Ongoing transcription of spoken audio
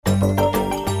The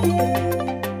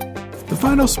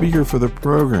final speaker for the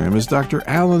program is Dr.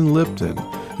 Alan Lipton,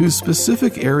 whose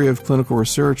specific area of clinical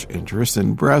research interest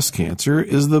in breast cancer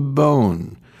is the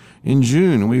bone. In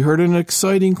June, we heard an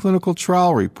exciting clinical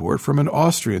trial report from an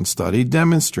Austrian study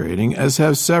demonstrating, as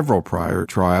have several prior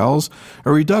trials,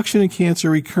 a reduction in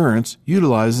cancer recurrence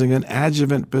utilizing an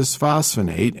adjuvant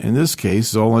bisphosphonate, in this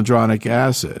case zoledronic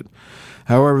acid.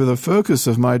 However, the focus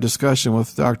of my discussion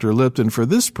with Dr. Lipton for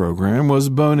this program was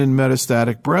bone and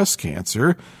metastatic breast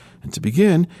cancer, and to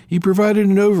begin, he provided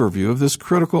an overview of this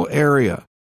critical area.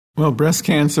 Well, breast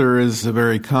cancer is a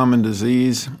very common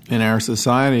disease in our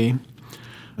society.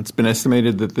 It's been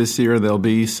estimated that this year there'll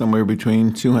be somewhere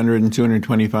between 200 and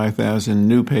 225,000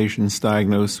 new patients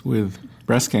diagnosed with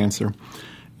breast cancer.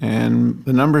 And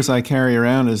the numbers I carry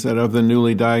around is that of the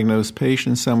newly diagnosed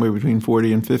patients, somewhere between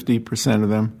 40 and 50% of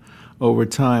them over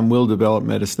time will develop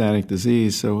metastatic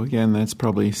disease. So again, that's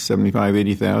probably 75,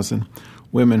 80,000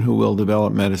 women who will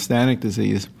develop metastatic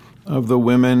disease. Of the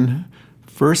women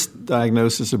first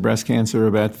diagnosis of breast cancer,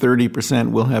 about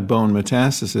 30% will have bone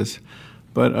metastasis.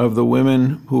 But of the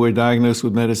women who are diagnosed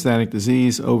with metastatic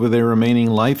disease over their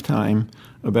remaining lifetime,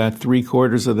 about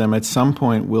 3/4 of them at some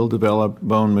point will develop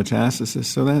bone metastasis.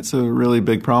 So that's a really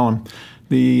big problem.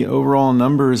 The overall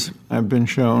numbers have been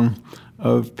shown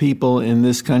of people in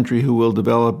this country who will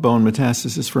develop bone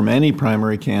metastasis from any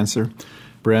primary cancer,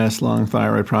 breast, lung,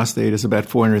 thyroid, prostate, is about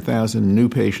 400,000 new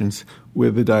patients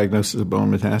with the diagnosis of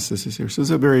bone metastasis here. So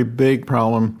it's a very big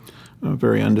problem, a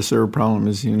very underserved problem,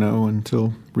 as you know,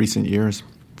 until recent years.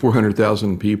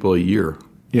 400,000 people a year.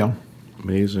 Yeah.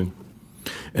 Amazing.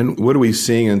 And what are we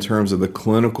seeing in terms of the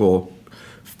clinical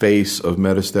face of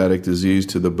metastatic disease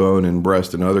to the bone and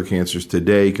breast and other cancers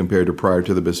today compared to prior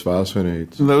to the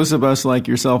bisphosphonates? Those of us like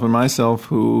yourself and myself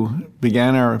who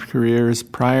began our careers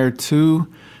prior to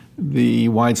the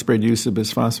widespread use of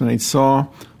bisphosphonates saw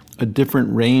a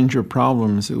different range of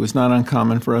problems. It was not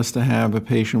uncommon for us to have a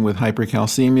patient with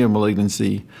hypercalcemia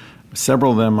malignancy,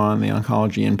 several of them on the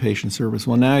oncology inpatient service.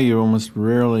 Well, now you almost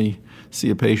rarely see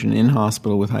a patient in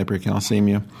hospital with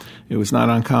hypercalcemia. It was not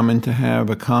uncommon to have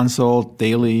a consult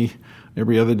daily,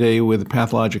 every other day, with a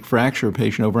pathologic fracture, a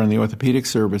patient over on the orthopedic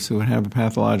service who would have a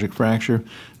pathologic fracture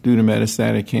due to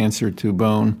metastatic cancer to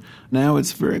bone. Now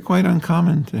it's quite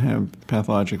uncommon to have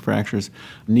pathologic fractures.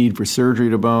 Need for surgery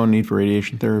to bone, need for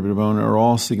radiation therapy to bone are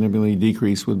all significantly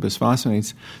decreased with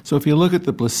bisphosphonates. So if you look at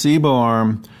the placebo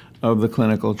arm of the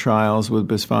clinical trials with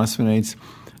bisphosphonates,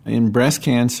 in breast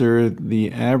cancer,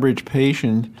 the average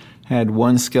patient had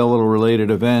one skeletal-related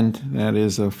event, that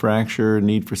is a fracture,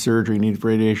 need for surgery, need for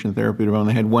radiation therapy to bone.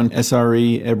 They had one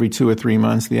SRE every 2 or 3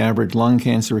 months. The average lung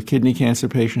cancer or kidney cancer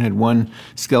patient had one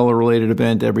skeletal-related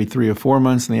event every 3 or 4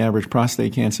 months, and the average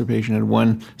prostate cancer patient had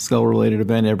one skeletal-related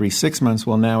event every 6 months.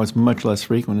 Well, now it's much less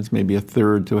frequent. It's maybe a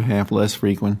third to a half less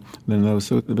frequent than those.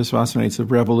 So the bisphosphonates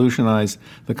have revolutionized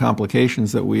the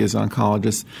complications that we as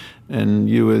oncologists and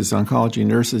you as oncology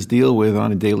nurses deal with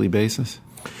on a daily basis.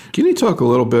 Can you talk a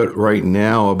little bit right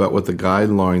now about what the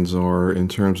guidelines are in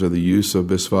terms of the use of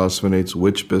bisphosphonates,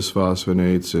 which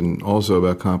bisphosphonates, and also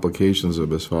about complications of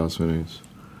bisphosphonates?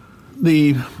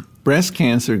 The breast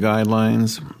cancer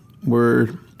guidelines were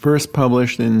first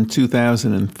published in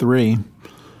 2003,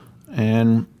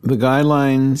 and the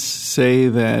guidelines say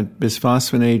that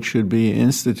bisphosphonates should be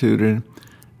instituted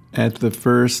at the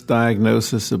first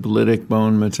diagnosis of lytic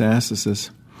bone metastasis.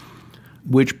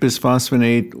 Which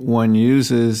bisphosphonate one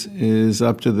uses is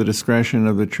up to the discretion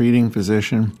of the treating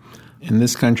physician. In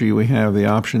this country, we have the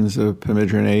options of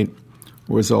pamidronate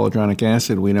or zoledronic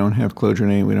acid. We don't have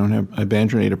clodronate. We don't have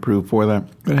ibandronate approved for that.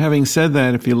 But having said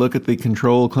that, if you look at the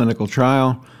controlled clinical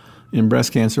trial in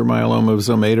breast cancer myeloma of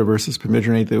Zometa versus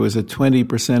pamidronate, there was a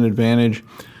 20% advantage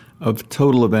of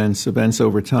total events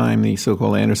over time, the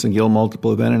so-called Anderson-Gill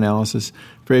multiple event analysis,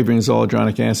 favoring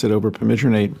zoledronic acid over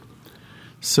pamidronate.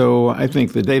 So I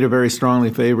think the data very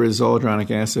strongly favors zoledronic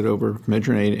acid over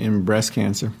pamidronate in breast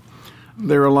cancer.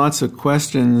 There are lots of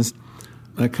questions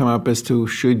that come up as to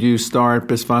should you start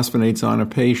bisphosphonates on a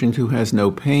patient who has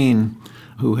no pain,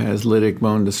 who has lytic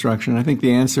bone destruction. I think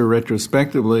the answer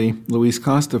retrospectively, Luis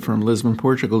Costa from Lisbon,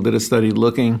 Portugal, did a study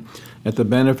looking at the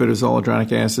benefit of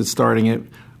zoledronic acid starting it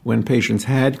when patients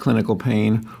had clinical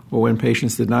pain or when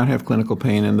patients did not have clinical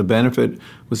pain, and the benefit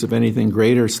was, if anything,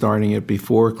 greater starting it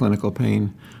before clinical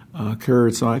pain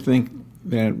occurred. So I think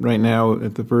that right now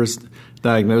at the first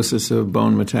diagnosis of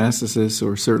bone metastasis,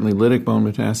 or certainly lytic bone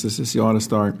metastasis, you ought to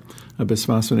start a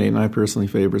bisphosphonate, and I personally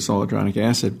favor zoledronic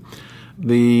acid.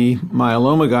 The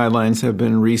myeloma guidelines have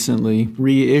been recently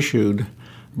reissued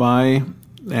by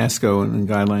ASCO and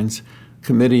the Guidelines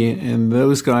Committee, and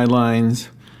those guidelines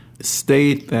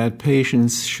state that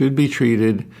patients should be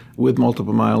treated with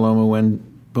multiple myeloma when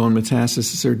bone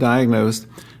metastases are diagnosed,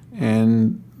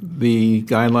 and the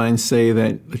guidelines say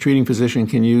that the treating physician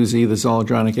can use either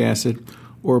zoledronic acid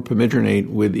or pamidronate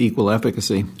with equal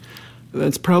efficacy.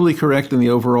 That's probably correct in the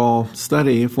overall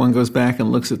study. If one goes back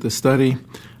and looks at the study,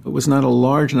 it was not a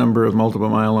large number of multiple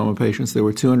myeloma patients. There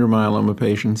were 200 myeloma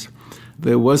patients.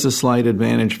 There was a slight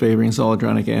advantage favoring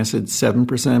zoledronic acid,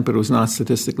 7%, but it was not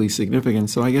statistically significant.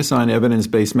 So I guess on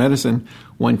evidence-based medicine,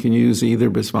 one can use either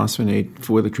bisphosphonate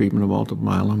for the treatment of multiple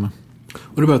myeloma.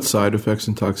 What about side effects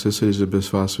and toxicities of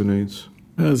bisphosphonates?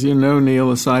 As you know, Neil,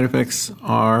 the side effects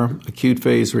are acute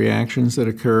phase reactions that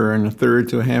occur in a third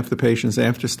to a half the patients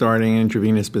after starting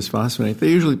intravenous bisphosphonate. They're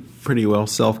usually pretty well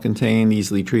self-contained,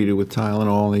 easily treated with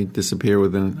Tylenol. They disappear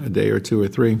within a day or two or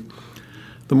three.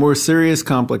 The more serious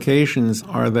complications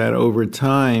are that over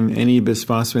time, any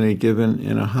bisphosphonate given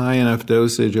in a high enough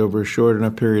dosage over a short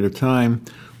enough period of time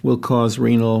will cause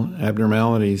renal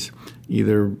abnormalities,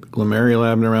 either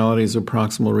glomerular abnormalities or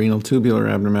proximal renal tubular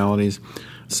abnormalities.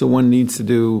 So one needs to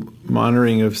do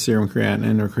monitoring of serum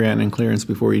creatinine or creatinine clearance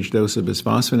before each dose of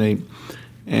bisphosphonate.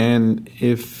 And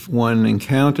if one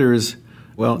encounters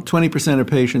 20% of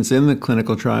patients in the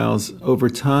clinical trials over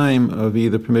time of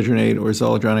either pamidronate or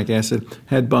zoledronic acid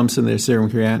had bumps in their serum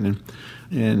creatinine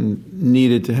and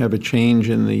needed to have a change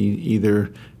in the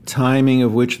either timing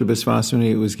of which the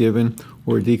bisphosphonate was given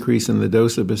or a decrease in the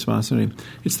dose of bisphosphonate.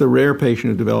 It's the rare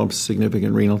patient who develops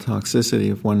significant renal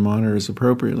toxicity if one monitors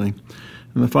appropriately.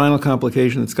 And the final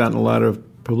complication that's gotten a lot of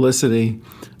publicity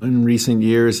in recent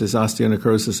years is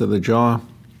osteonecrosis of the jaw,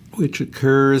 which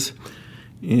occurs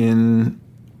in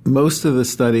most of the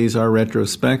studies are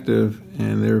retrospective,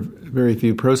 and there are very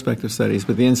few prospective studies,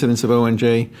 but the incidence of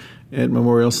ONJ at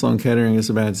Memorial Sloan Kettering is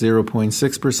about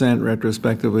 0.6%.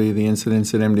 Retrospectively, the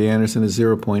incidence at MD Anderson is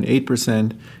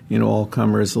 0.8% in all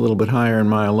comers, a little bit higher in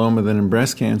myeloma than in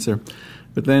breast cancer.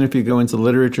 But then if you go into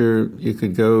literature, you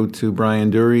could go to Brian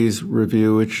Dury's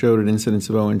review, which showed an incidence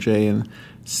of ONJ in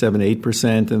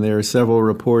 7-8%, and there are several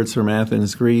reports from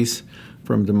Athens, Greece,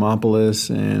 from Dimopoulos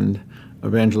and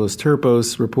Evangelos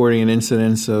Terpos reporting an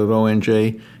incidence of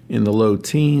ONJ in the low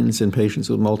teens in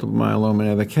patients with multiple myeloma.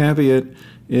 Now, the caveat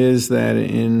is that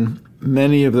in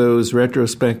many of those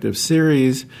retrospective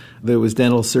series, there was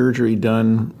dental surgery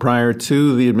done prior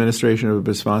to the administration of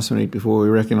a bisphosphonate before we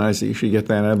recognized that you should get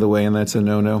that out of the way, and that's a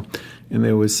no-no. And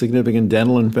there was significant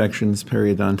dental infections,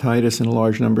 periodontitis, in a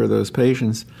large number of those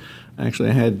patients. Actually,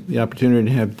 I had the opportunity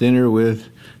to have dinner with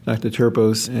Dr.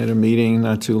 Terpos at a meeting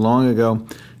not too long ago,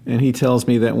 and he tells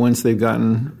me that once they've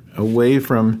gotten away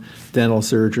from dental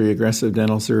surgery, aggressive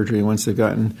dental surgery, once they've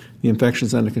gotten the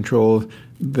infections under control,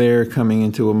 they're coming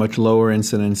into a much lower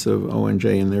incidence of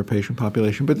ONJ in their patient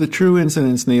population. But the true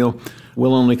incidence, Neil,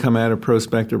 will only come out of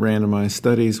prospective randomized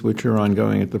studies, which are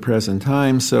ongoing at the present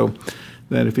time. So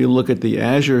that if you look at the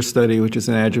AZURE study, which is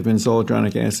an adjuvant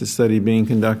zoledronic acid study being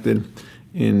conducted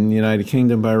in the United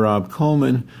Kingdom by Rob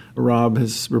Coleman, Rob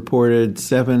has reported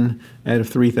 7 out of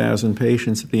 3,000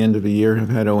 patients at the end of a year have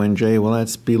had ONJ. Well,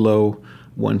 that's below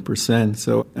 1%.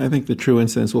 So I think the true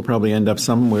incidence will probably end up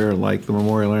somewhere like the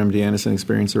Memorial or MD Anderson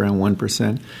experience, around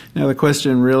 1%. Now, the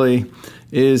question really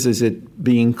is it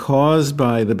being caused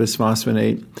by the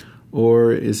bisphosphonate,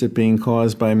 or is it being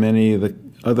caused by many of the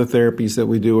other therapies that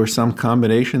we do, or some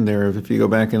combination thereof? If you go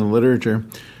back in the literature,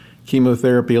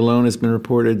 chemotherapy alone has been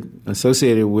reported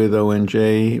associated with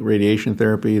ONJ, radiation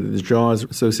therapy, the jaw is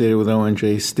associated with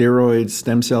ONJ, steroids,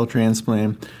 stem cell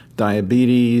transplant,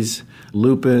 diabetes,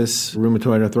 lupus,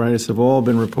 rheumatoid arthritis have all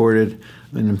been reported,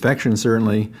 and infection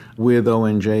certainly, with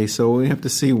ONJ. So we have to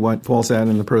see what falls out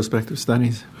in the prospective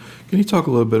studies. Can you talk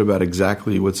a little bit about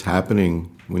exactly what's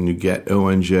happening when you get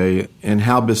ONJ and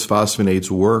how bisphosphonates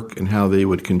work and how they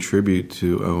would contribute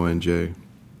to ONJ?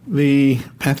 The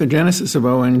pathogenesis of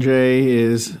ONJ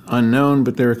is unknown,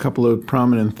 but there are a couple of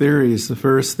prominent theories. The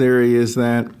first theory is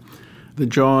that the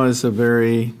jaw is a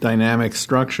very dynamic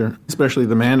structure, especially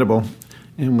the mandible,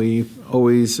 and we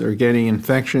always are getting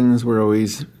infections. We're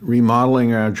always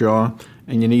remodeling our jaw,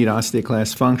 and you need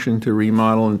osteoclast function to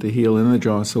remodel and to heal in the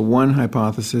jaw. So one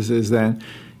hypothesis is that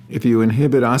if you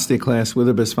inhibit osteoclast with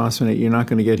a bisphosphonate, you're not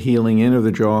going to get healing in of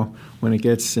the jaw when it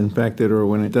gets infected or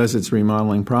when it does its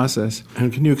remodeling process.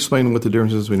 And can you explain what the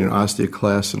difference is between an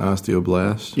osteoclast and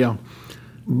osteoblast? Yeah.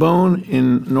 Bone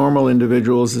in normal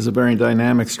individuals is a very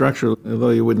dynamic structure.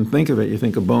 Although you wouldn't think of it, you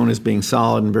think of bone as being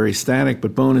solid and very static,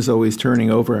 but bone is always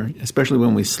turning over, especially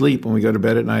when we sleep. When we go to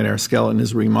bed at night, our skeleton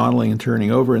is remodeling and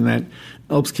turning over, and that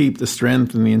helps keep the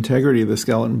strength and the integrity of the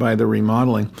skeleton by the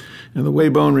remodeling. And the way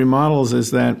bone remodels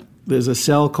is that there's a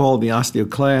cell called the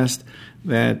osteoclast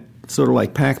that sort of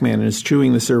like Pac-Man, and it's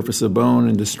chewing the surface of bone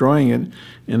and destroying it,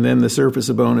 and then the surface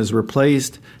of bone is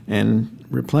replaced and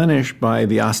replenished by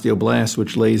the osteoblast,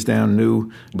 which lays down new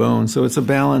bone. So it's a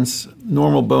balance.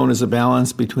 Normal bone is a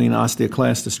balance between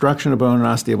osteoclast destruction of bone and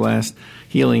osteoblast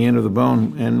healing into the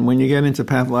bone. And when you get into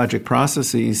pathologic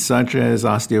processes such as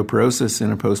osteoporosis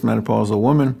in a postmenopausal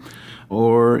woman,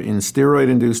 or in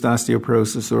steroid-induced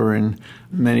osteoporosis, or in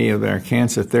many of our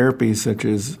cancer therapies such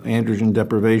as androgen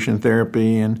deprivation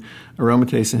therapy and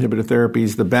aromatase inhibitor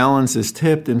therapies, the balance is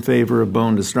tipped in favor of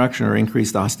bone destruction or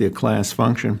increased osteoclast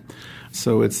function.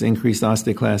 So it's increased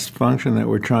osteoclast function that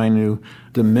we're trying to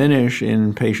diminish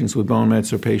in patients with bone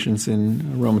mets or patients in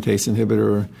aromatase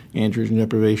inhibitor or androgen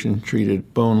deprivation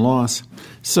treated bone loss.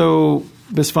 So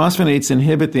bisphosphonates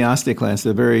inhibit the osteoclast.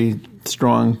 They're very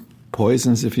strong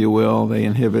poisons, if you will. They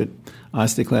inhibit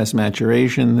osteoclast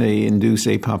maturation. They induce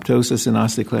apoptosis in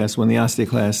osteoclast when the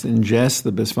osteoclast ingests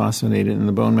the bisphosphonate in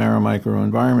the bone marrow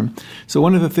microenvironment. So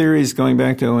one of the theories going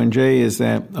back to ONJ is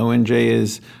that ONJ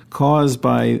is caused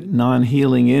by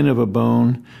non-healing in of a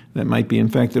bone that might be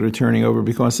infected or turning over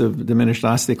because of diminished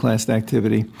osteoclast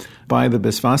activity by the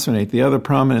bisphosphonate. The other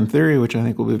prominent theory, which I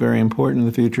think will be very important in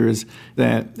the future, is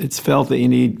that it's felt that you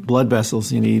need blood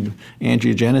vessels, you need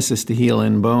angiogenesis to heal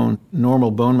in bone.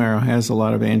 Normal bone marrow has a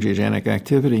lot of angiogenic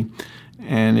activity,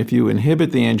 and if you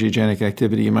inhibit the angiogenic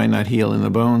activity, you might not heal in the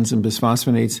bones, and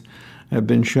bisphosphonates have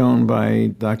been shown by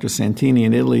Dr. Santini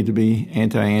in Italy to be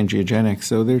anti-angiogenic.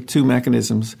 So there are two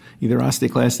mechanisms, either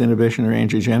osteoclast inhibition or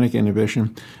angiogenic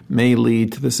inhibition, may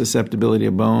lead to the susceptibility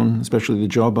of bone, especially the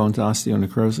jawbone, to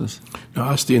osteonecrosis.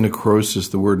 Now,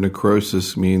 osteonecrosis, the word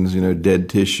necrosis means, dead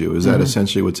tissue. Is that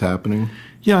essentially what's happening?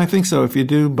 Yeah, I think so. If you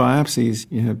do biopsies,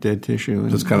 you have dead tissue.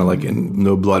 It's kind of like in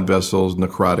no blood vessels,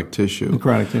 necrotic tissue.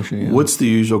 Necrotic tissue, yeah. What's the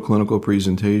usual clinical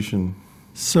presentation?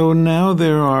 So now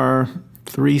there are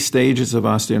 3 stages of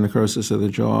osteonecrosis of the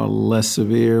jaw: less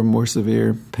severe, more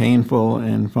severe, painful,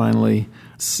 and finally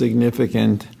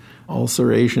significant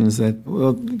ulcerations that,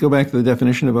 well, go back to the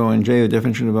definition of ONJ. The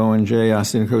definition of ONJ,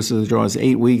 osteonecrosis of the jaw, is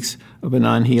 8 weeks of a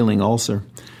non-healing ulcer.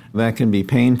 That can be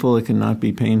painful, it can not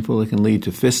be painful, it can lead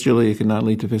to fistula, it can not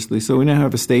lead to fistula. So we now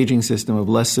have a staging system of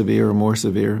less severe or more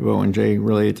severe of ONJ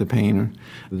related to pain or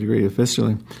the degree of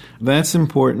fistula. That's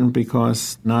important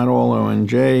because not all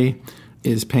ONJ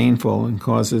is painful and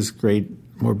causes great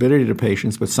morbidity to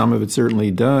patients, but some of it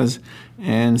certainly does.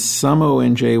 And some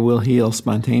ONJ will heal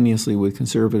spontaneously with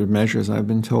conservative measures. I've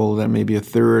been told that maybe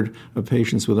 1/3 of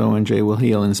patients with ONJ will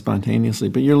heal spontaneously.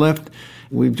 But you're left,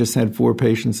 we've just had 4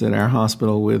 patients at our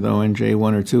hospital with ONJ,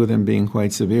 1 or 2 of them being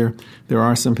quite severe. There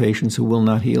are some patients who will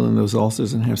not heal in those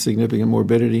ulcers and have significant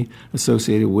morbidity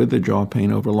associated with the jaw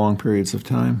pain over long periods of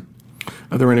time.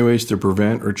 Are there any ways to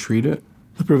prevent or treat it?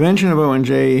 The prevention of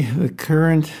ONJ, the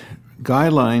current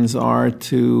guidelines are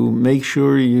to make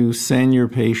sure you send your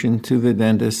patient to the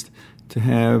dentist to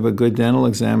have a good dental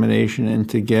examination and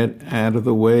to get out of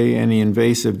the way any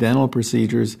invasive dental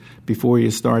procedures before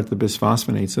you start the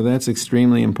bisphosphonate. So that's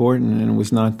extremely important, and it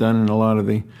was not done in a lot of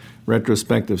the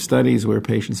retrospective studies where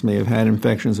patients may have had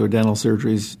infections or dental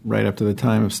surgeries right up to the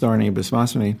time of starting a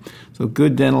bisphosphonate. So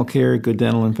good dental care, good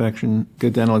dental infection,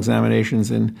 good dental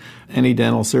examinations, and any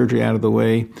dental surgery out of the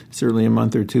way, certainly a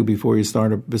month or 2 before you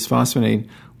start a bisphosphonate,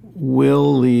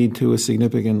 will lead to a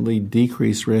significantly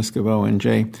decreased risk of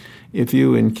ONJ. If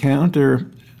you encounter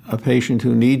a patient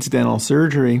who needs dental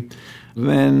surgery,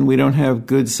 then we don't have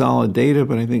good solid data,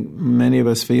 but I think many of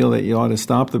us feel that you ought to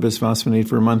stop the bisphosphonate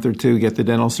for a month or 2, get the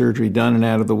dental surgery done and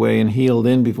out of the way and healed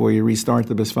in before you restart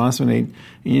the bisphosphonate.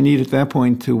 And you need at that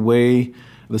point to weigh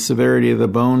the severity of the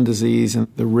bone disease and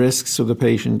the risks of the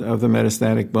patient of the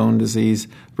metastatic bone disease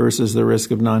versus the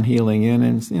risk of non-healing in.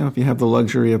 And if you have the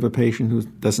luxury of a patient who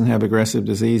doesn't have aggressive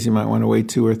disease, you might want to wait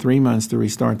 2 or 3 months to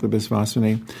restart the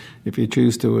bisphosphonate if you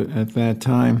choose to at that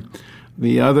time.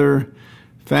 The other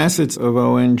facets of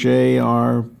ONJ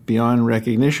are beyond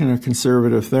recognition or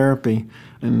conservative therapy.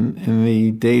 And in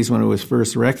the days when it was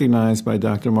first recognized by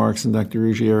Dr. Marks and Dr.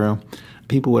 Ruggiero,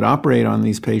 people would operate on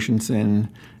these patients, and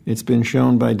it's been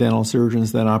shown by dental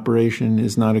surgeons that operation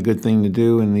is not a good thing to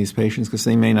do in these patients because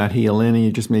they may not heal in and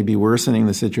you just may be worsening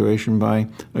the situation by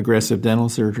aggressive dental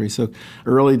surgery. So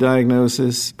early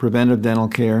diagnosis, preventive dental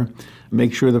care,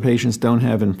 make sure the patients don't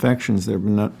have infections. There have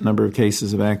been a number of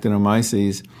cases of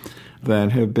actinomyces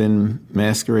that have been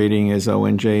masquerading as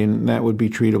ONJ, and that would be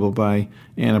treatable by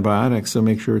antibiotics. So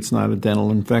make sure it's not a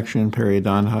dental infection,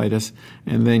 periodontitis,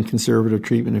 and then conservative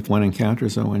treatment if one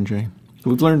encounters ONJ.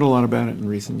 We've learned a lot about it in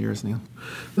recent years, Neil.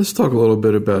 Let's talk a little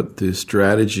bit about the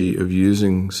strategy of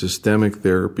using systemic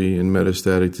therapy in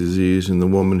metastatic disease in the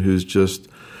woman who's just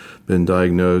been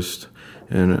diagnosed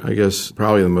And I guess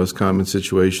probably the most common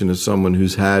situation is someone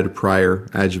who's had prior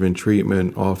adjuvant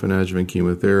treatment, often adjuvant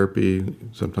chemotherapy,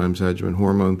 sometimes adjuvant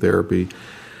hormone therapy,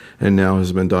 and now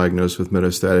has been diagnosed with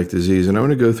metastatic disease. And I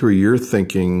want to go through your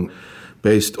thinking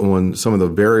based on some of the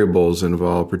variables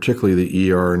involved, particularly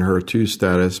the ER and HER2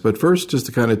 status. But first, just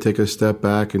to kind of take a step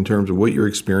back in terms of what your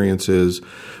experience is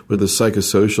with the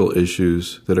psychosocial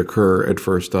issues that occur at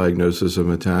first diagnosis of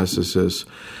metastasis,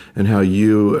 and how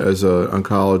you, as an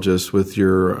oncologist with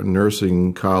your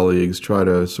nursing colleagues, try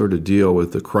to sort of deal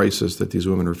with the crisis that these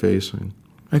women are facing.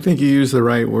 I think you use the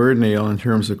right word, Neil, in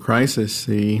terms of crisis.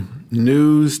 The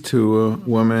news to a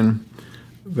woman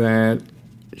that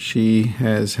she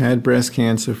has had breast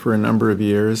cancer for a number of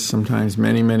years, sometimes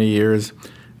many, many years,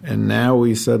 and now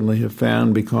we suddenly have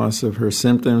found, because of her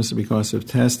symptoms, because of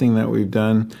testing that we've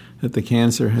done, that the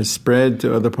cancer has spread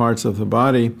to other parts of the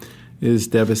body, is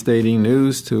devastating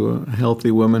news to a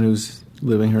healthy woman who's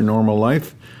living her normal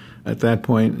life at that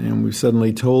point. And we've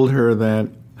suddenly told her that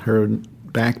her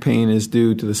back pain is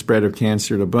due to the spread of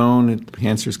cancer to bone.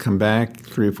 Cancers come back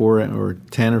 3 or 4 or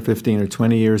 10 or 15 or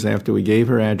 20 years after we gave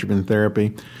her adjuvant therapy.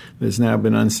 It has now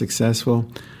been unsuccessful.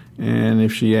 And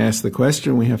if she asks the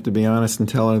question, we have to be honest and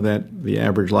tell her that the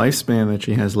average lifespan that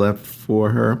she has left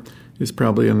for her is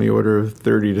probably in the order of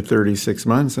 30 to 36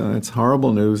 months. And that's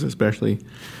horrible news, especially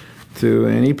to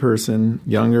any person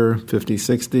younger, 50,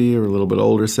 60, or a little bit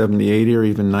older, 70, 80, or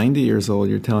even 90 years old.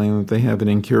 You're telling them that they have an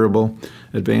incurable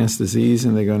advanced disease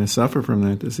and they're going to suffer from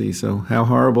that disease. So how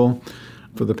horrible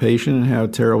for the patient, and how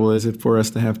terrible is it for us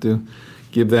to have to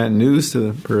give that news to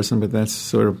the person, but that's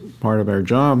sort of part of our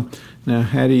job. Now,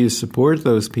 how do you support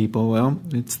those people? Well,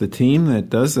 it's the team that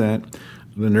does that.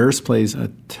 The nurse plays a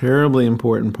terribly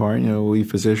important part. You know, we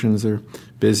physicians are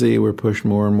busy. We're pushed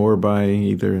more and more by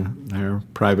either our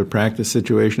private practice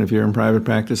situation, if you're in private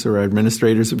practice, or our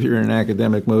administrators, if you're in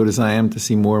academic mode, as I am, to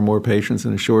see more and more patients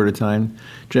in a shorter time,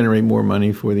 generate more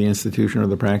money for the institution or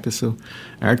the practice. So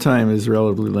our time is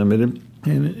relatively limited,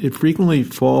 and it frequently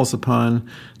falls upon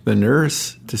the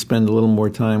nurse to spend a little more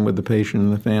time with the patient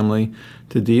and the family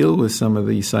to deal with some of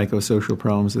the psychosocial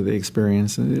problems that they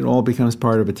experience. And it all becomes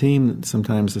part of a team.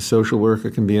 Sometimes the social worker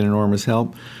can be an enormous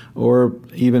help, or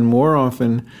even more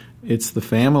often, it's the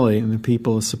family and the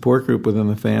people, the support group within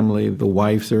the family, the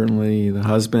wife certainly, the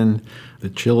husband, the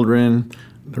children,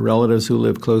 the relatives who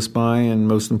live close by, and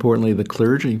most importantly, the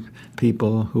clergy,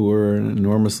 people who are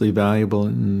enormously valuable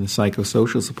in the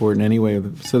psychosocial support in any way.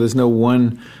 So there's no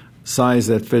one size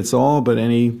that fits all, but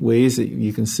any ways that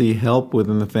you can see help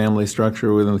within the family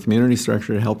structure, within the community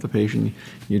structure to help the patient,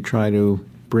 you try to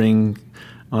bring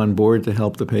on board to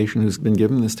help the patient who's been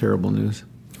given this terrible news.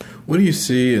 What do you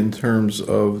see in terms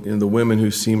of the women who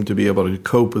seem to be able to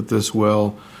cope with this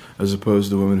well, as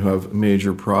opposed to women who have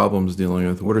major problems dealing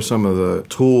with? What are some of the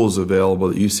tools available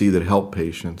that you see that help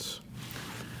patients?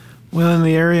 Well, in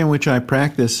the area in which I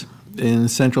practice in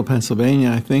central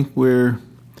Pennsylvania, I think we're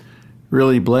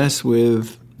really blessed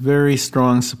with very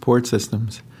strong support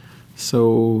systems.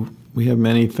 So we have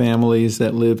many families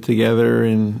that live together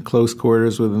in close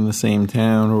quarters within the same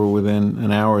town or within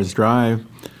an hour's drive.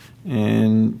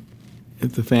 And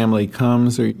if the family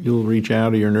comes, or you'll reach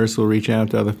out, or your nurse will reach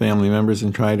out to other family members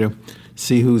and try to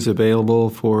see who's available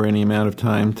for any amount of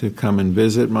time to come and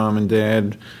visit mom and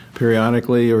dad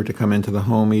periodically, or to come into the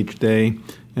home each day.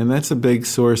 And that's a big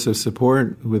source of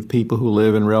support with people who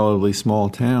live in relatively small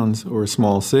towns or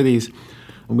small cities.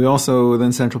 We also,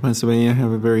 within central Pennsylvania,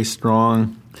 have a very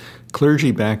strong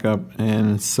clergy backup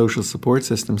and social support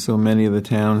system. So many of the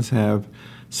towns have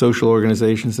social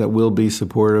organizations that will be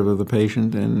supportive of the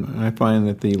patient. And I find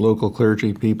that the local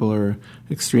clergy people are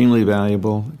extremely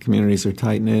valuable. Communities are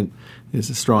tight-knit. There's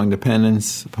a strong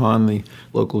dependence upon the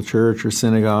local church or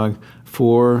synagogue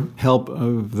for help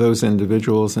of those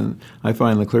individuals. And I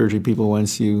find the clergy people,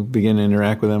 once you begin to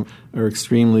interact with them, are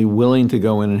extremely willing to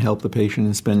go in and help the patient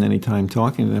and spend any time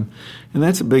talking to them. And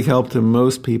that's a big help to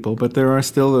most people. But there are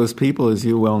still those people, as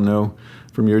you well know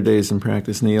from your days in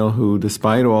practice, Neil, who,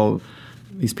 despite all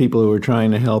these people who are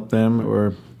trying to help them,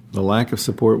 or the lack of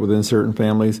support within certain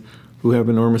families, who have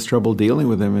enormous trouble dealing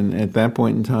with them. And at that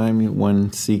point in time,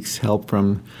 one seeks help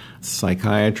from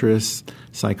psychiatrists,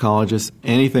 psychologists,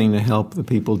 anything to help the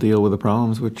people deal with the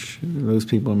problems, which those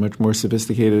people are much more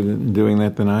sophisticated in doing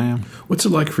that than I am. What's it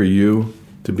like for you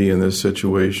to be in this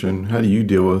situation? How do you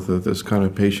deal with this kind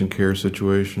of patient care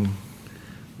situation?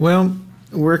 Well,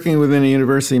 working within a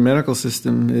university medical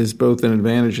system is both an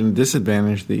advantage and a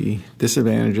disadvantage. The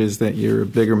disadvantage is that you're a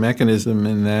bigger mechanism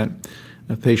in that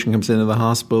a patient comes into the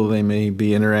hospital, they may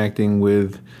be interacting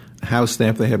with house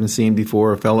staff they haven't seen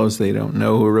before, or fellows they don't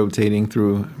know who are rotating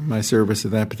through my service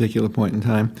at that particular point in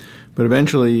time. But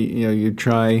eventually, you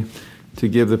try to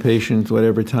give the patient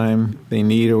whatever time they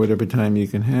need or whatever time you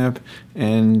can have.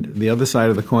 And the other side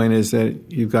of the coin is that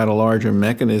you've got a larger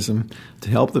mechanism to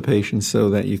help the patient so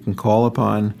that you can call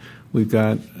upon. We've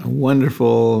got a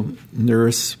wonderful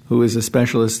nurse who is a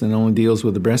specialist and only deals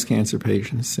with the breast cancer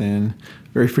patients. And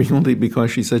very frequently, because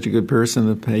she's such a good person,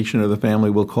 the patient or the family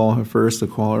will call her first, or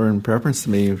call her in preference to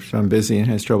me if I'm busy and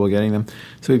has trouble getting them.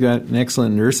 So we've got an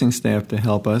excellent nursing staff to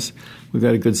help us. We've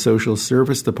got a good social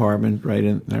service department right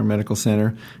in our medical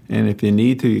center. And if you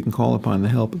need to, you can call upon the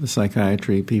help of the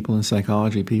psychiatry people and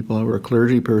psychology people, or a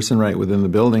clergy person right within the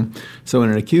building. So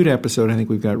in an acute episode, I think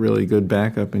we've got really good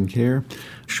backup and care.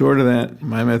 Short of that,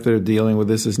 my method of dealing with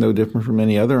this is no different from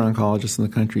any other oncologist in the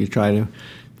country. You try to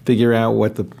figure out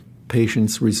what the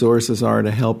patient's resources are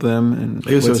to help them and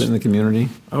what's in the community.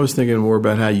 I was thinking more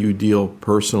about how you deal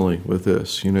personally with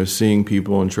this, seeing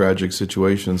people in tragic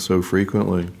situations so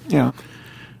frequently. Yeah.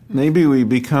 Maybe we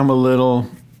become a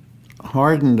little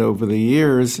hardened over the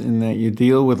years in that you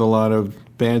deal with a lot of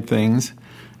bad things,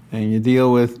 and you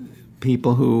deal with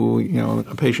people who,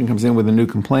 a patient comes in with a new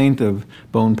complaint of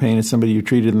bone pain. It's somebody you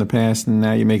treated in the past, and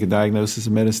now you make a diagnosis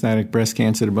of metastatic breast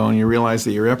cancer to bone. You realize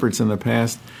that your efforts in the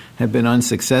past have been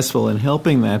unsuccessful in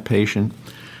helping that patient.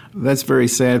 That's very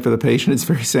sad for the patient. It's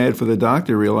very sad for the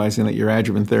doctor, realizing that your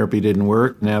adjuvant therapy didn't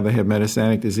work. Now they have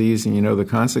metastatic disease, and you know the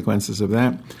consequences of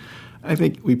that. I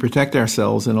think we protect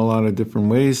ourselves in a lot of different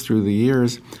ways through the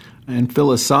years. And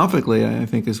philosophically, I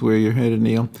think is where you're headed,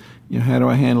 Neil. How do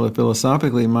I handle it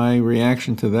philosophically? My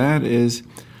reaction to that is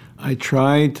I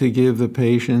try to give the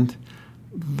patient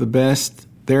the best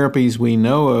therapies we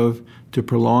know of to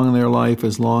prolong their life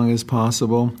as long as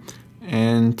possible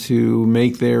and to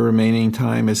make their remaining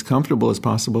time as comfortable as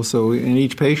possible. So in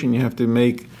each patient, you have to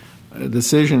make a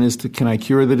decision as to, can I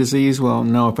cure the disease? Well,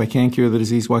 no. If I can't cure the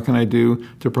disease, what can I do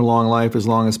to prolong life as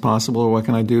long as possible? Or what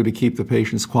can I do to keep the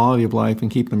patient's quality of life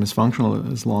and keep them as functional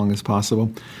as long as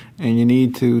possible? And you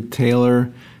need to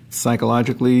tailor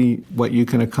psychologically what you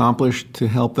can accomplish to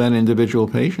help that individual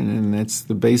patient. And that's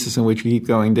the basis in which you keep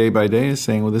going day by day, is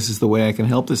saying, well, this is the way I can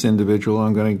help this individual.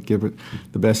 I'm going to give it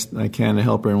the best I can to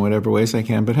help her in whatever ways I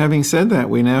can. But having said that,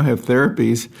 we now have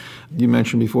therapies. You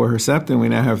mentioned before Herceptin. We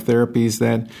now have therapies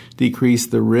that decrease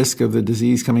the risk of the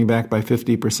disease coming back by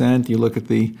 50%. You look at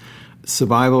the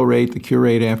survival rate, the cure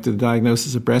rate after the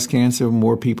diagnosis of breast cancer,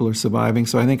 more people are surviving.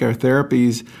 So I think our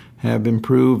therapies have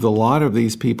improved a lot of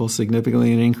these people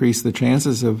significantly and increased the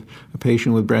chances of a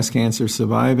patient with breast cancer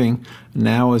surviving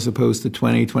now as opposed to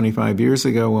 20, 25 years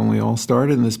ago when we all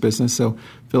started in this business. So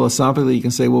philosophically, you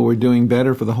can say, well, we're doing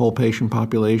better for the whole patient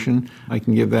population. I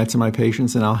can give that to my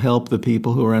patients, and I'll help the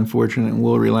people who are unfortunate and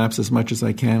will relapse as much as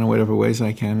I can in whatever ways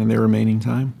I can in their remaining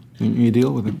time. You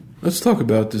deal with it. Let's talk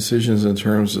about decisions in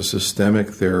terms of systemic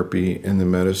therapy in the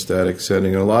metastatic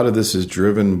setting. A lot of this is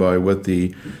driven by what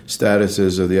the status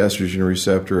is of the estrogen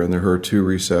receptor and the HER2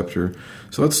 receptor.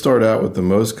 So let's start out with the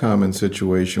most common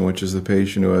situation, which is the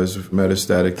patient who has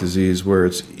metastatic disease where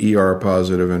it's ER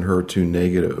positive and HER2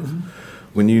 negative. Mm-hmm.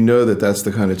 When you know that that's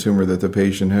the kind of tumor that the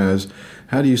patient has,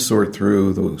 how do you sort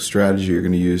through the strategy you're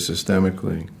going to use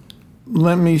systemically?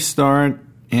 Let me start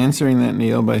answering that,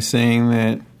 Neil, by saying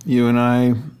that you and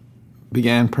I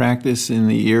began practice in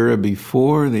the era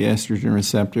before the estrogen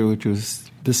receptor, which was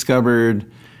discovered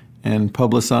and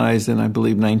publicized in, I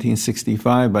believe,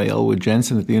 1965 by Elwood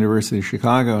Jensen at the University of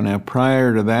Chicago. Now,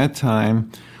 prior to that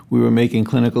time, we were making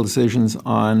clinical decisions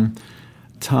on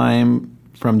time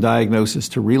from diagnosis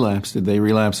to relapse. Did they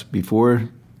relapse before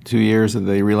 2 years? Did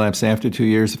they relapse after 2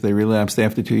 years? If they relapsed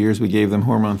after 2 years, we gave them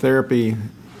hormone therapy,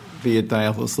 be it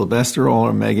diethylstilbestrol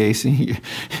or Meg-AC.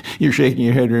 You're shaking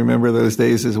your head. Remember those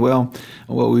days as well.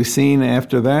 What we've seen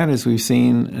after that is we've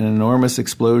seen an enormous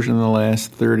explosion in the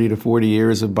last 30 to 40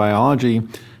 years of biology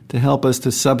to help us to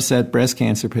subset breast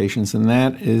cancer patients, and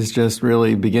that is just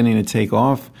really beginning to take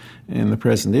off in the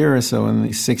present era. So in the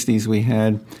 60s, we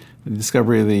had the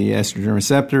discovery of the estrogen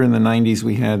receptor. In the 90s,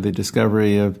 we had the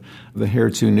discovery of the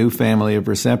HER2 new family of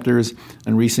receptors.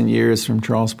 In recent years, from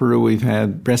Charles Peru, we've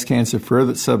had breast cancer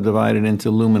further subdivided into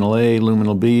luminal A,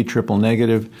 luminal B, triple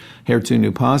negative, HER2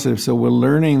 new positive. So we're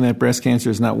learning that breast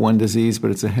cancer is not one disease, but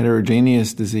it's a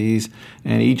heterogeneous disease,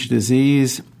 and each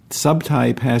disease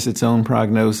subtype has its own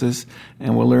prognosis,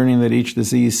 and we're learning that each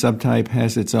disease subtype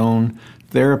has its own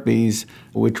therapies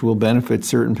which will benefit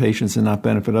certain patients and not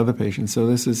benefit other patients. So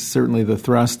this is certainly the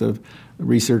thrust of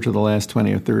research of the last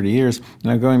 20 or 30 years.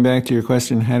 Now, going back to your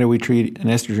question, how do we treat an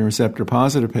estrogen receptor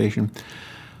positive patient?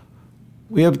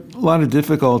 We have a lot of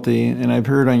difficulty, and I've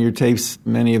heard on your tapes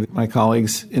many of my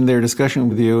colleagues in their discussion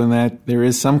with you, and that there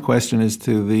is some question as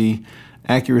to the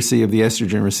accuracy of the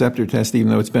estrogen receptor test,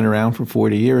 even though it's been around for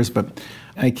 40 years. But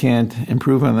I can't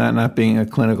improve on that, not being a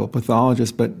clinical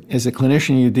pathologist. But as a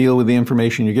clinician, you deal with the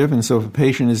information you're given. So if a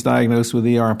patient is diagnosed with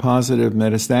ER-positive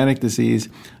metastatic disease,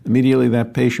 immediately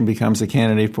that patient becomes a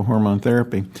candidate for hormone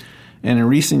therapy. And in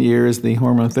recent years, the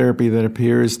hormone therapy that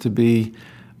appears to be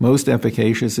most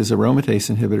efficacious is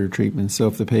aromatase inhibitor treatment. So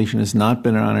if the patient has not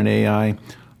been on an AI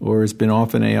or has been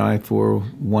off an AI for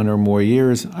 1 or more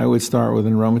years, I would start with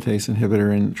an aromatase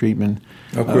inhibitor in treatment.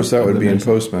 Of course, that would be in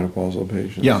postmenopausal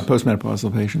patients. Yeah,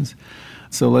 postmenopausal patients.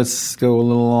 So let's go a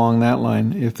little along that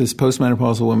line. If this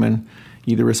postmenopausal woman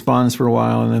either responds for a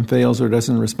while and then fails or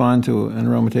doesn't respond to an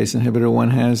aromatase inhibitor, one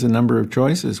has a number of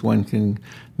choices. One can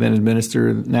then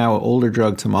administer now an older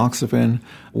drug, tamoxifen.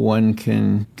 One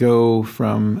can go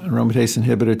from aromatase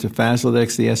inhibitor to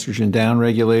Faslodex, the estrogen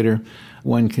downregulator.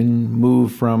 One can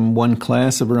move from one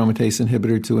class of aromatase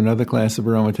inhibitor to another class of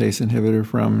aromatase inhibitor,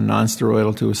 from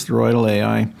nonsteroidal to a steroidal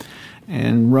AI,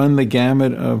 and run the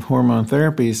gamut of hormone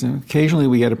therapies. And occasionally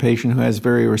we get a patient who has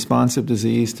very responsive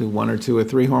disease to 1 or 2 or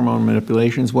 3 hormone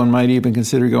manipulations. One might even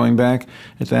consider going back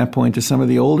at that point to some of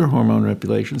the older hormone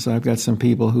manipulations. So I've got some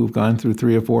people who've gone through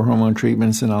 3 or 4 hormone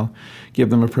treatments, and I'll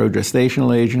give them a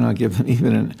progestational agent. I'll give them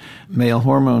even a male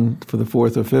hormone for the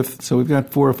 4th or 5th. So we've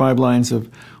got 4 or 5 lines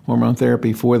of hormone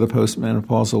therapy for the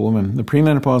postmenopausal woman. The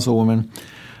premenopausal woman,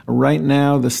 right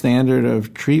now, the standard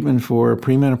of treatment for a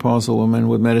premenopausal woman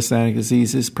with metastatic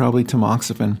disease is probably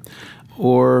tamoxifen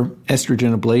or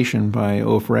estrogen ablation by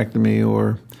oophorectomy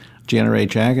or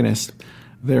GnRH agonist.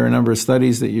 There are a number of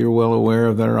studies that you're well aware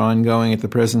of that are ongoing at the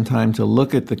present time to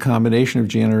look at the combination of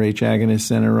GnRH agonists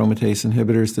and aromatase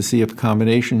inhibitors to see if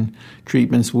combination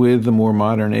treatments with the more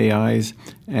modern AIs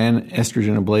and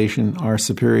estrogen ablation are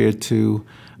superior to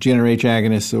GnRH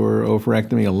agonists or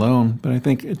oophorectomy alone. But I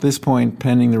think at this point,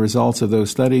 pending the results of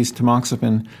those studies,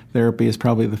 tamoxifen therapy is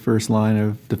probably the first line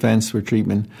of defense for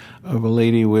treatment of a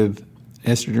lady with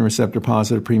estrogen receptor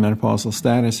positive premenopausal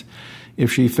status.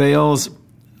 If she fails,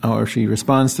 or she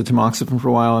responds to tamoxifen for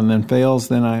a while and then fails,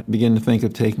 then I begin to think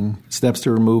of taking steps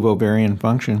to remove ovarian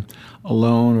function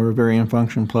alone or ovarian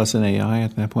function plus an AI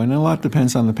at that point. And a lot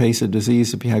depends on the pace of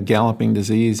disease. If you have galloping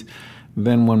disease,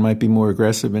 then one might be more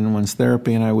aggressive in one's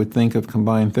therapy, and I would think of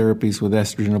combined therapies with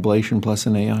estrogen ablation plus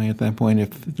an AI at that point.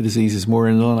 If the disease is more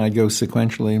indolent, I'd go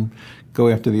sequentially and go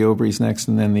after the ovaries next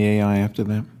and then the AI after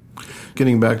that.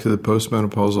 Getting back to the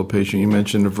postmenopausal patient, you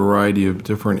mentioned a variety of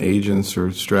different agents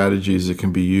or strategies that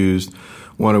can be used,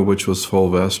 one of which was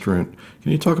fulvestrant.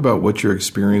 Can you talk about what your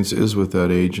experience is with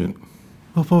that agent?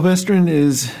 Well, fulvestrant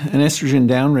is an estrogen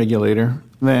downregulator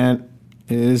that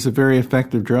is a very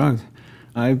effective drug.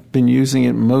 I've been using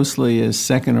it mostly as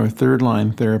 2nd or 3rd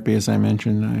line therapy, as I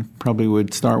mentioned. I probably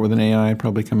would start with an AI,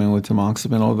 probably come in with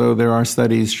tamoxifen, although there are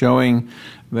studies showing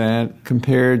that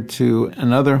compared to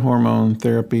another hormone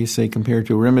therapy, say compared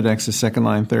to Arimidex, a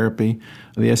 2nd-line therapy,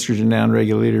 the estrogen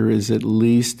downregulator is at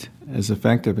least as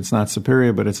effective. It's not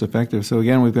superior, but it's effective. So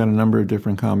again, we've got a number of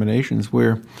different combinations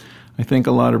where I think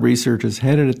a lot of research is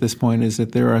headed at this point is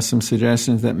that there are some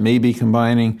suggestions that maybe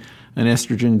combining an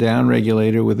estrogen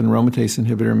downregulator with an aromatase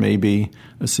inhibitor may be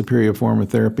a superior form of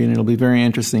therapy. And it'll be very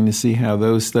interesting to see how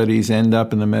those studies end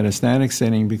up in the metastatic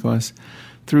setting, because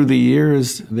through the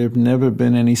years, there have never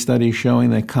been any studies showing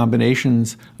that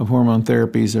combinations of hormone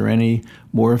therapies are any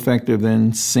more effective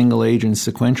than single-agent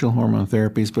sequential hormone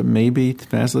therapies. But maybe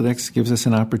Faslodex gives us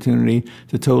an opportunity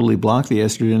to totally block the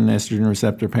estrogen and estrogen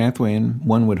receptor pathway, and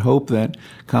one would hope that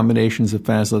combinations of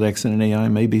Faslodex and an AI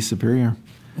may be superior.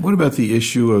 What about the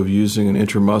issue of using an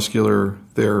intramuscular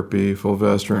therapy,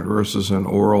 fulvestrant, versus an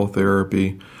oral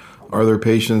therapy? Are there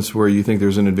patients where you think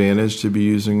there's an advantage to be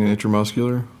using an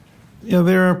intramuscular? Yeah,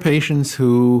 there are patients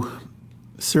who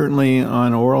certainly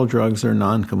on oral drugs are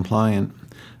non-compliant.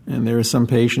 And there are some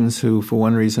patients who, for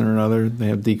one reason or another, they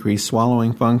have decreased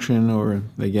swallowing function, or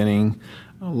they're getting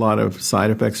a lot of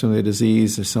side effects from their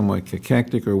disease. They're somewhat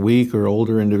cachectic or weak, or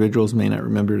older individuals may not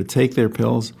remember to take their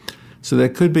pills. So there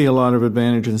could be a lot of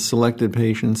advantage in selected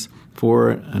patients for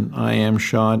an IM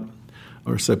shot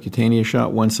or subcutaneous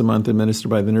shot once a month administered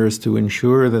by the nurse to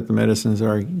ensure that the medicines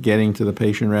are getting to the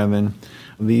patient, rather than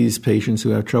these patients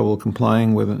who have trouble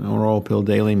complying with an oral pill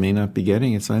daily may not be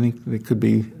getting it. So I think there could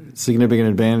be significant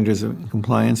advantages of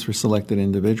compliance for selected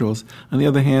individuals. On the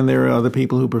other hand, there are other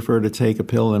people who prefer to take a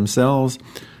pill themselves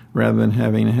rather than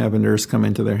having to have a nurse come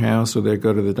into their house, or they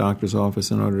go to the doctor's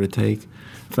office in order to take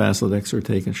Faslodex or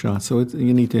take a shot. So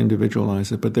you need to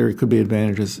individualize it, but there could be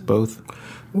advantages both.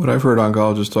 What I've heard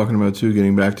oncologists talking about, too,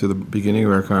 getting back to the beginning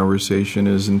of our conversation,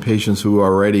 is in patients who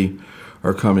already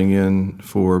are coming in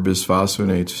for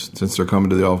bisphosphonates, since they're coming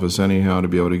to the office anyhow, to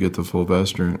be able to get the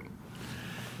fulvestrant.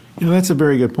 That's a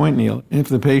very good point, Neil. If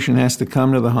the patient has to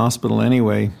come to the hospital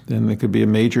anyway, then there could be a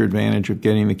major advantage of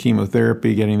getting the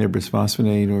chemotherapy, getting their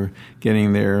bisphosphonate, or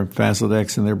getting their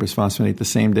Faslodex and their bisphosphonate the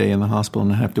same day in the hospital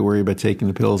and not have to worry about taking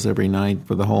the pills every night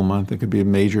for the whole month. It could be a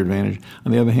major advantage.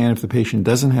 On the other hand, if the patient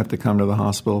doesn't have to come to the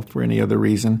hospital for any other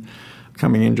reason,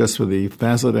 coming in just for the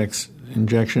Faslodex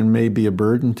injection may be a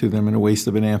burden to them and a waste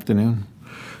of an afternoon.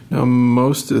 Now,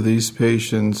 most of these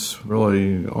patients,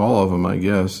 really all of them, I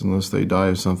guess, unless they die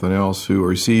of something else, who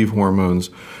receive hormones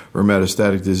or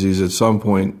metastatic disease at some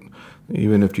point,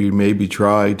 even if you maybe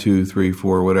try 2, 3,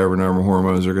 4, whatever number of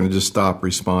hormones, are going to just stop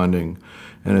responding.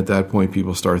 And at that point,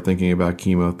 people start thinking about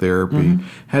chemotherapy. Mm-hmm.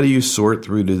 How do you sort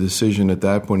through the decision at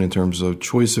that point in terms of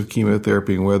choice of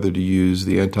chemotherapy and whether to use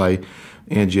the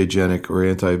anti-angiogenic or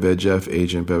anti-VEGF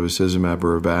agent bevacizumab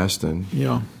or Avastin?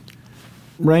 Yeah.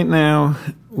 Right now,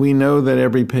 we know that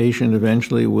every patient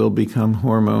eventually will become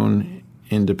hormone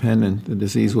independent. The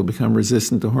disease will become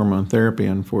resistant to hormone therapy,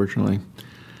 unfortunately.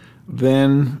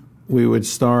 Then we would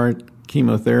start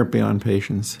chemotherapy on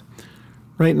patients.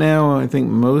 Right now, I think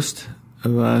most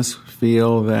of us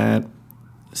feel that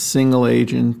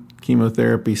single-agent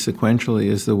chemotherapy sequentially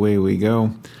is the way we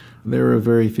go. There are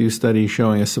very few studies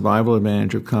showing a survival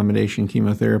advantage of combination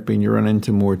chemotherapy, and you run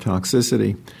into more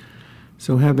toxicity.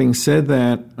 So having said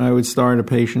that, I would start a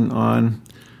patient on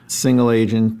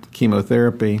single-agent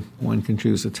chemotherapy. One can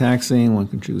choose a taxane, one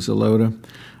can choose a LOTA,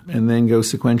 and then go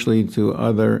sequentially to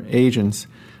other agents.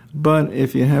 But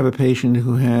if you have a patient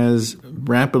who has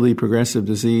rapidly progressive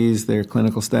disease, their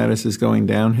clinical status is going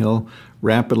downhill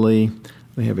rapidly,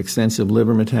 they have extensive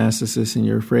liver metastasis, and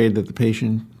you're afraid that the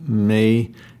patient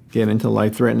may get into a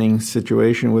life-threatening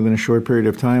situation within a short period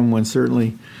of time, one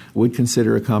certainly would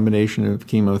consider a combination of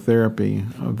chemotherapy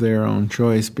of their own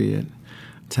choice, be it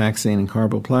taxane and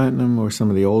carboplatin or some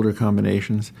of the older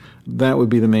combinations. That would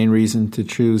be the main reason to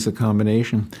choose a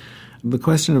combination. The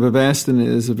question of Avastin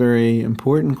is a very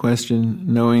important question,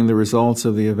 knowing the results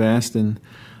of the Avastin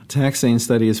taxane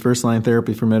study is first-line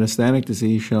therapy for metastatic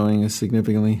disease, showing a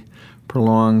significantly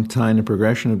prolonged time to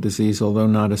progression of disease, although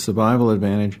not a survival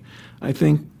advantage. I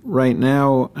think right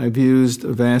now I've used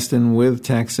Avastin with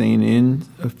taxane in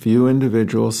a few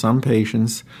individuals, some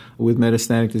patients with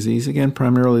metastatic disease, again,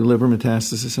 primarily liver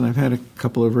metastasis, and I've had a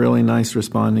couple of really nice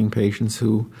responding patients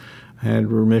who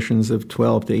had remissions of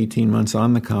 12 to 18 months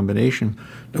on the combination.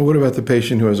 Now, what about the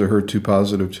patient who has a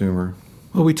HER2-positive tumor?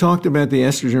 Well, we talked about the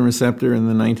estrogen receptor in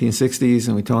the 1960s,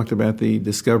 and we talked about the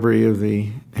discovery of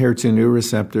the HER2/neu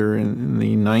receptor in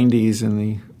the 90s and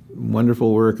the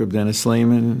wonderful work of Dennis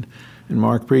Slayman and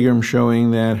Mark Pregrim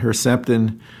showing that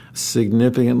Herceptin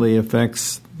significantly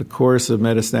affects the course of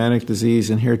metastatic disease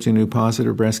in HER2/neu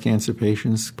positive breast cancer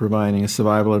patients, providing a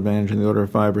survival advantage in the order of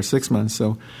 5 or 6 months.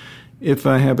 So if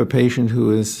I have a patient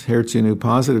who is HER2/neu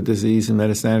positive disease and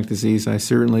metastatic disease, I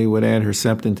certainly would add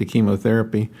Herceptin to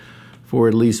chemotherapy for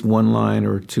at least 1 line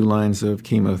or 2 lines of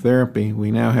chemotherapy.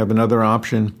 We now have another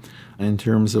option in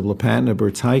terms of Lapatinib or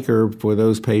Tykerb for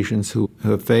those patients who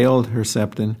have failed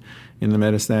Herceptin in the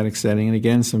metastatic setting. And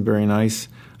again, some very nice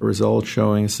results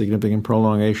showing a significant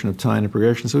prolongation of time to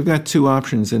progression. So we've got 2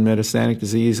 options in metastatic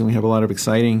disease, and we have a lot of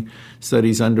exciting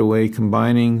studies underway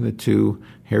combining the 2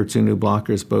 HER2/neu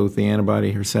blockers, both the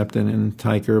antibody Herceptin and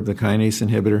Tykerb, the kinase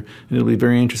inhibitor. And it'll be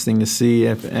very interesting to see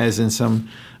if, as in some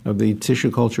of the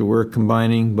tissue culture work,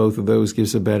 combining both of those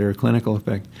gives a better clinical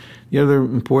effect. The other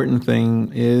important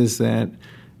thing is that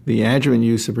the adjuvant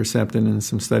use of Herceptin, and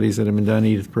some studies that have been done,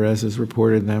 Edith Perez has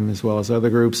reported them as well as other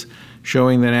groups,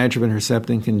 showing that adjuvant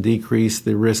Herceptin can decrease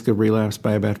the risk of relapse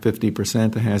by about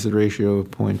 50%, a hazard ratio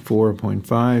of 0.4,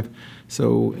 0.5.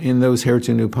 So in those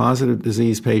HER2/neu positive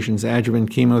disease patients, adjuvant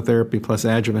chemotherapy plus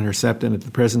adjuvant Herceptin at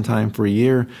the present time for a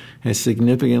year has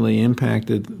significantly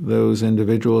impacted those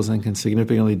individuals and can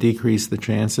significantly decrease the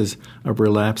chances of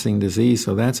relapsing disease.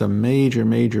 So that's a major,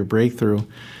 major breakthrough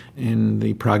in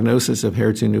the prognosis of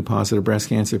HER2/neu positive breast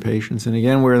cancer patients. And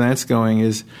again, where that's going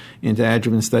is into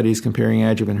adjuvant studies comparing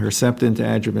adjuvant Herceptin to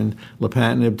adjuvant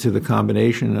Lapatinib to the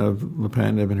combination of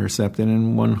Lapatinib and Herceptin.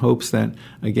 And one hopes that,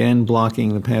 again,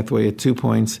 blocking the pathway at 2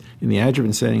 points in the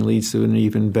adjuvant setting leads to an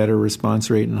even better response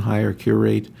rate and a higher cure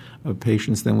rate of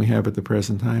patients than we have at the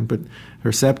present time. But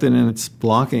Herceptin and its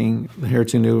blocking the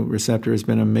HER2/neu receptor has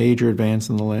been a major advance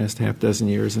in the last half dozen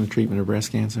years in the treatment of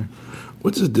breast cancer.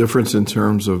 What's the difference in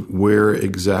terms of where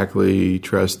exactly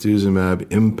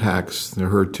trastuzumab impacts the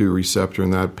HER2 receptor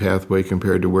in that pathway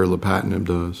compared to where Lapatinib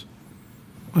does?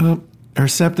 Well,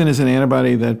 Herceptin is an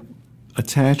antibody that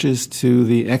attaches to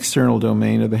the external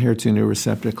domain of the HER2/neu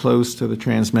receptor, close to the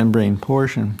transmembrane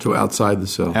portion. So outside the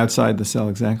cell. Outside the cell,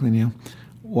 exactly, Neil.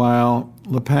 While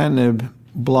Lapatinib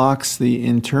blocks the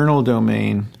internal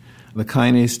domain, the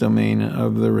kinase domain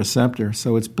of the receptor.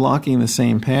 So it's blocking the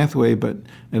same pathway, but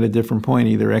at a different point,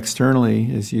 either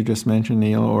externally, as you just mentioned,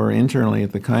 Neil, or internally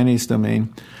at the kinase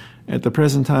domain. At the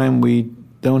present time, we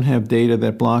don't have data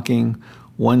that blocking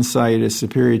one site is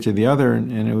superior to the other,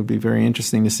 and it would be very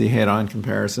interesting to see head-on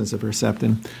comparisons of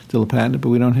Herceptin to lapatinib, but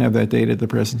we don't have that data at the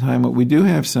present time. But we do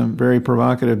have some very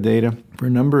provocative data for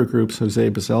a number of groups. Jose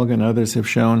Baselga and others have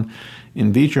shown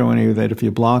in vitro anyway that if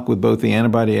you block with both the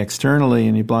antibody externally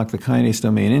and you block the kinase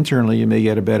domain internally, you may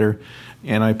get a better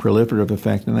anti-proliferative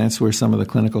effect, and that's where some of the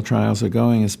clinical trials are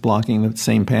going, is blocking the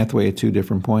same pathway at two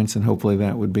different points, and hopefully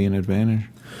that would be an advantage.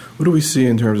 What do we see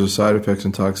in terms of side effects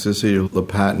and toxicity of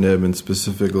lapatinib, and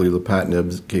specifically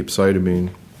lapatinib's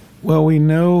capecitabine? Well, we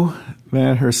know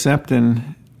that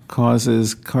Herceptin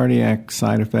causes cardiac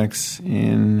side effects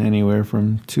in anywhere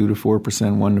from 2 to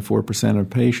 4%, 1 to 4% of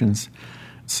patients.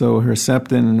 So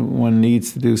Herceptin, one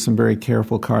needs to do some very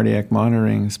careful cardiac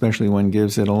monitoring, especially one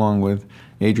gives it along with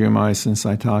adriamycin,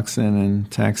 Cytoxan, and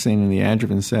taxane in the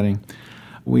adjuvant setting.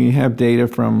 We have data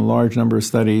from a large number of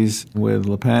studies with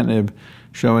lapatinib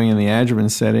showing in the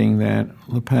adjuvant setting that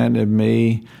lapatinib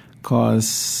may cause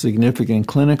significant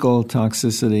clinical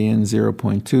toxicity in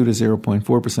 0.2 to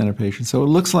 0.4% of patients. So it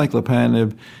looks like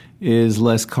lapatinib is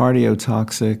less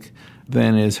cardiotoxic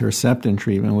than is Herceptin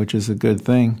treatment, which is a good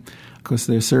thing, because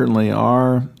there certainly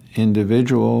are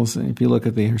individuals, and if you look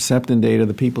at the Herceptin data,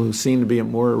 the people who seem to be at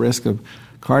more risk of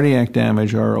cardiac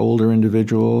damage are older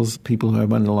individuals, people who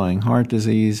have underlying heart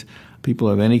disease, people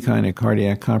who have any kind of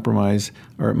cardiac compromise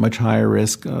are at much higher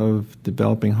risk of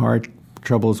developing heart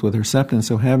troubles with Herceptin.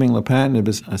 So having lapatinib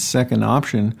as a second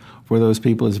option for those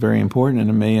people is very important, and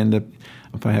it may end up,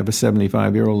 if I have a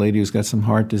 75-year-old lady who's got some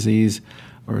heart disease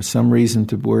or some reason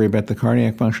to worry about the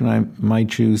cardiac function, I might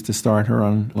choose to start her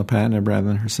on lapatinib rather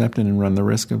than Herceptin and run the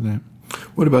risk of that.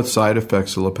 What about side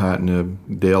effects of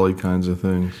lapatinib, daily kinds of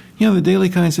things? Yeah, the daily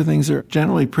kinds of things are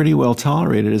generally pretty well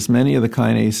tolerated, as many of the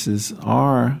kinases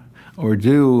are or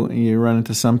do. You run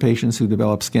into some patients who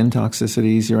develop skin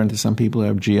toxicities. You run into some people who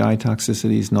have GI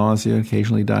toxicities, nausea,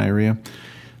 occasionally diarrhea.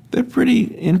 They're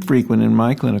pretty infrequent in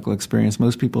my clinical experience.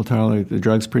 Most people tolerate the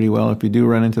drugs pretty well. If you do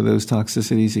run into those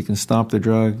toxicities, you can stop the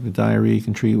drug. The diarrhea you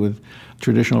can treat with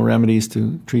traditional remedies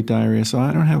to treat diarrhea. So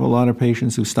I don't have a lot of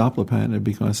patients who stop lapatinib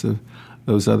because of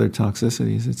those other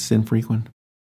toxicities. It's infrequent.